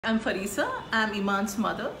I'm Fareesa. I'm Emaan's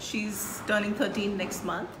mother. She's turning 13 next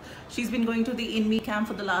month. She's been going to the Inme camp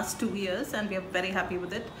for the last 2 years and we are very happy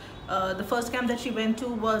with it. The first camp that she went to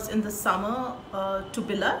was in the summer to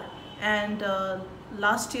Billa, and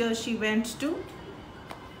last year she went to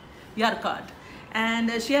Yarkad,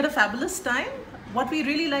 and she had a fabulous time. What we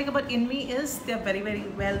really like about Inme is they're very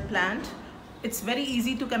well planned. It's very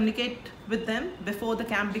easy to communicate with them before the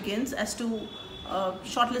camp begins as to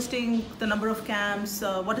shortlisting the number of camps,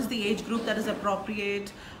 what is the age group that is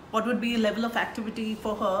appropriate, what would be a level of activity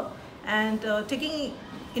for her, and taking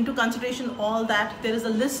into consideration all that, there is a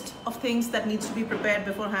list of things that needs to be prepared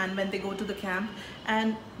beforehand when they go to the camp,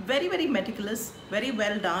 and very meticulous, very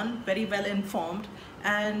well done, very well informed,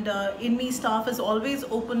 and Inme staff is always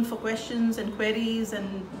open for questions and queries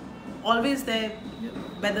and always there,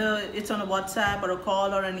 whether it's on a WhatsApp or a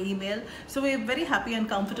call or an email. So we're very happy and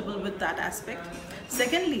comfortable with that aspect.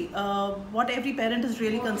 Secondly, what every parent is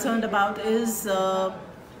really concerned about is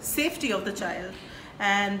safety of the child,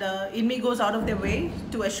 and Inme goes out of their way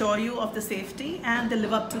to assure you of the safety, and they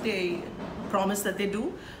live up to the promise that they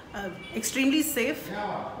do. Extremely safe,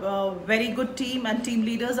 very good team and team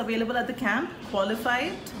leaders available at the camp,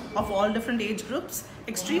 qualified, of all different age groups,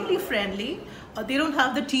 extremely friendly. They don't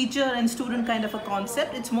have the teacher and student kind of a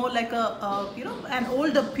concept. It's more like an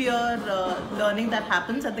older peer learning that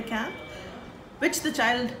happens at the camp, which the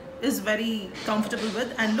child is very comfortable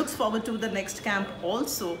with and looks forward to the next camp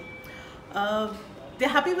also. They're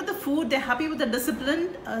happy with the food, they're happy with the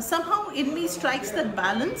discipline. Somehow Inme strikes that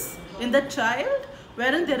balance in the child,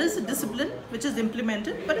 wherein there is a discipline which is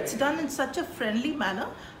implemented, but it's done in such a friendly manner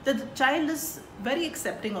that the child is very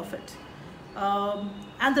accepting of it.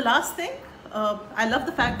 And the last thing, I love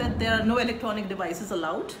the fact that there are no electronic devices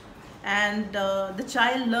allowed, and the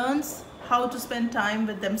child learns how to spend time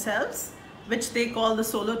with themselves, which they call the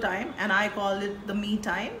solo time, and I call it the me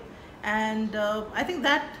time. And I think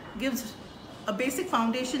that gives a basic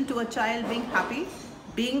foundation to a child being happy,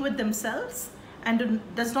 being with themselves, and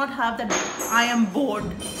does not have that I am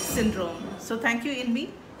bored syndrome. So thank you, Inme.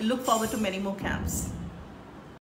 We look forward to many more camps.